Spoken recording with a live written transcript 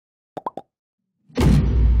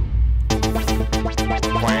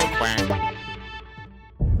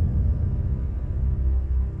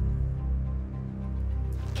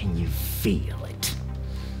Can you feel it?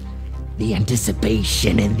 The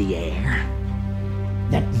anticipation in the air.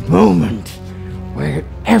 That moment where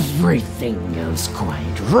everything goes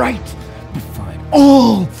quiet right before it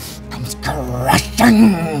all comes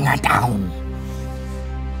crashing down.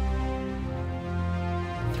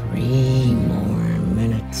 3 more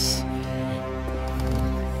minutes.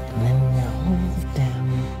 And then the whole damn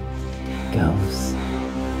goes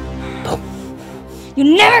boom. You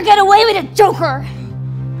never get away with it, Joker!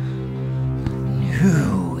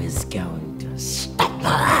 Who is going to stop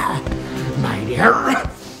her, my dear?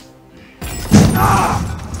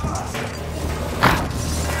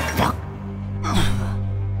 Fuck.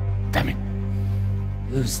 Damn it.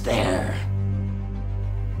 Who's there?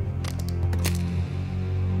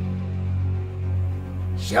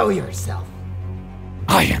 Show yourself.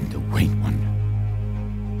 I am the Winged One.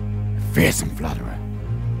 The fearsome flatterer.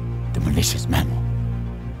 The malicious mammal.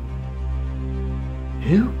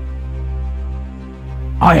 Who?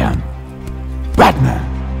 I am Batman.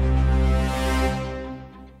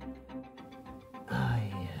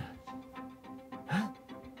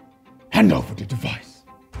 Hand over the device.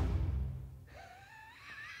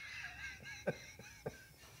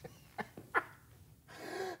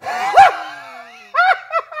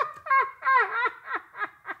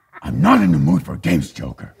 I'm not in the mood for games,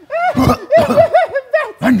 Joker.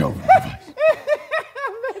 Hand over the device.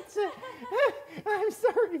 I'm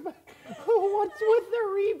sorry, but what's with the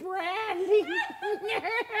rebranding?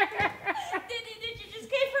 Did you just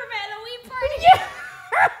came from Halloween party?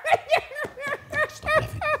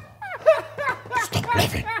 Stop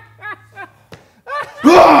laughing.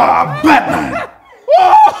 Ah, Batman!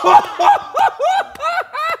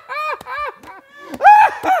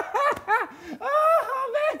 Oh,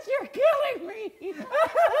 Matt, you're killing me.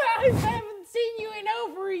 I haven't seen you in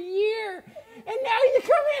over a year, and now you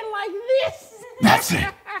come in like this. That's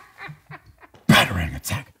it. Battering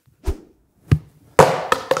attack.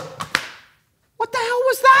 What the hell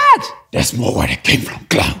was that? There's more where it came from,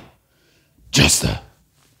 clown. Just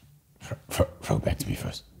throw back to me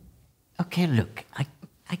first. Okay, look, I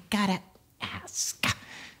gotta ask.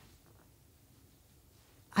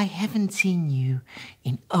 I haven't seen you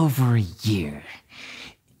in over a year.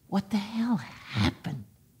 What the hell happened?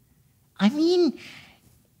 I mean,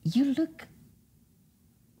 you look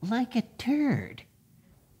like a turd.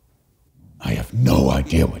 I have no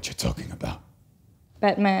idea what you're talking about.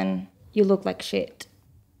 Batman, you look like shit.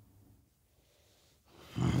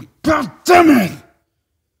 God damn it!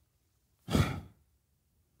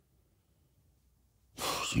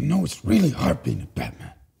 You know it's really hard being a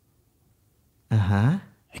Batman. Uh-huh.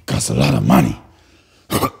 It costs a lot of money.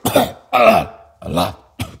 A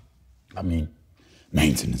lot. I mean,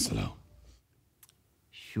 maintenance alone.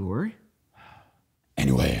 Sure.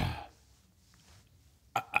 Anyway,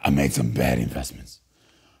 I made some bad investments.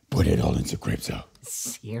 Put it all into crypto.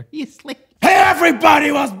 Seriously? Hey,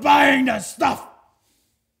 everybody was buying the stuff!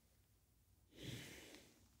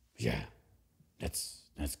 Yeah, that's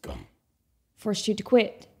gone. Forced you to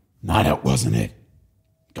quit. No, that wasn't it.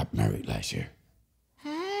 Got married last year.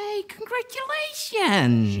 Hey,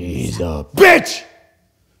 congratulations! She's a bitch!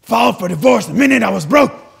 Filed for divorce the minute I was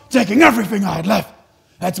broke, taking everything I had left.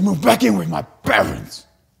 Had to move back in with my parents.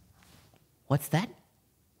 What's that?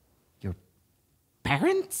 Your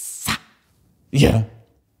parents? Yeah.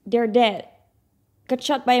 They're dead. Got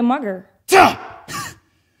shot by a mugger.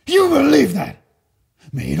 You believe that?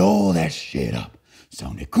 Made all that shit up.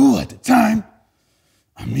 Sounded cool at the time.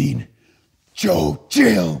 I mean, Joe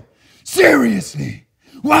Jill. Seriously,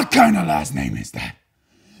 what kind of last name is that?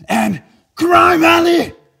 And Crime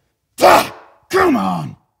Alley? Come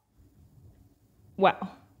on. Wow.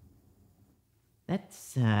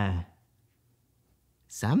 That's,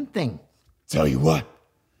 something. Tell you what,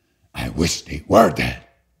 I wish they were dead.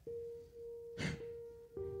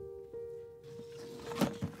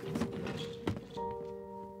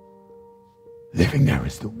 Living there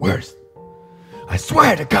is the worst. I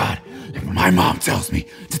swear to God, if my mom tells me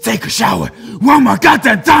to take a shower one more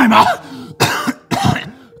goddamn time,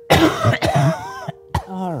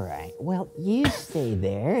 All right, well, you stay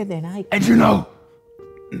there, then I... And you know,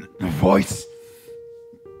 the voice...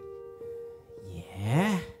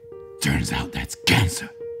 Yeah? Turns out that's cancer.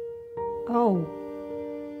 Oh.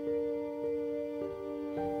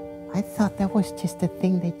 I thought that was just a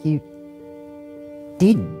thing that you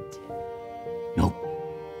did. Nope.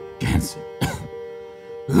 Cancer.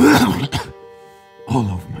 All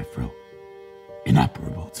over my throat.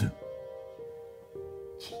 Inoperable, too.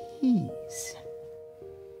 Jeez.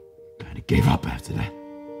 Kinda gave up after that.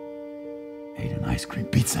 Ate an ice cream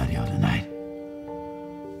pizza the other night.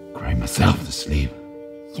 Cried myself to sleep.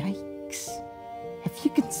 Yikes. Have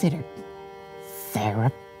you considered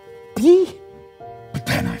therapy? But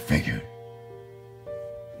then I figured,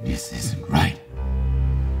 this isn't right.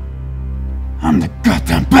 I'm the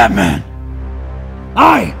goddamn Batman.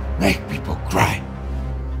 I make people cry.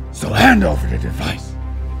 So hand over the device.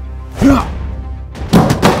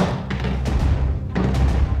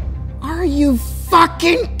 Are you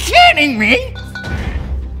fucking kidding me?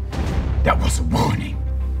 That was a warning.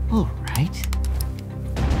 All right.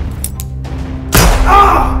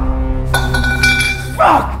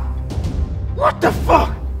 Fuck! What the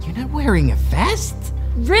fuck? You're not wearing a vest?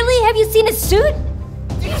 Really? Have you seen his suit?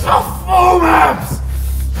 These are foam apps!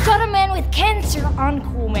 Got a man with cancer.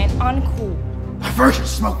 Uncool, man. Uncool. Version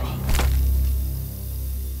smoke bomb.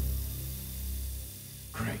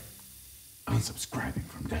 Great. Unsubscribing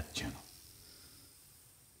from that channel.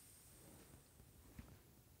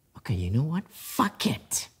 Okay, you know what? Fuck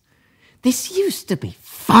it. This used to be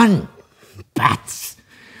fun, bats.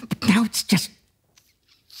 But now it's just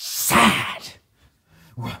sad.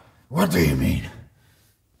 What do you mean?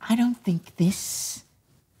 I don't think this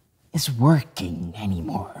is working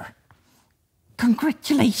anymore.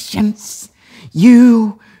 Congratulations.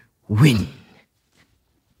 You win.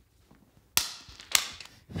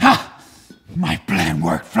 Ha! My plan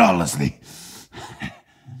worked flawlessly.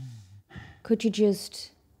 Could you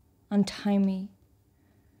just untie me?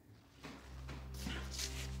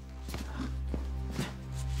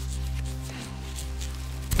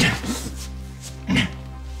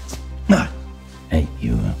 Hey,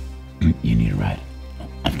 you need a ride.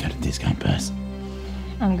 I've got a discount pass.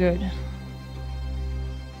 I'm good.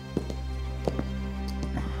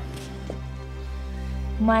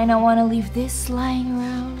 Might not want to leave this lying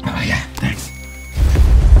around. Oh yeah, thanks.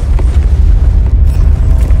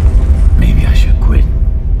 Maybe I should quit.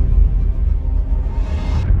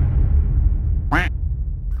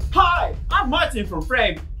 Hi, I'm Martin from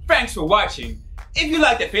Frame. Thanks for watching. If you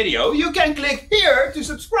liked the video, you can click here to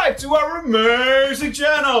subscribe to our amazing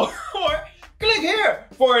channel. Or click here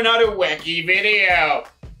for another wacky video.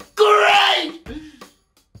 Great!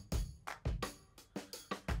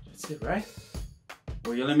 That's it, right?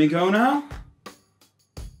 Will you let me go now?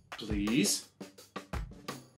 Please?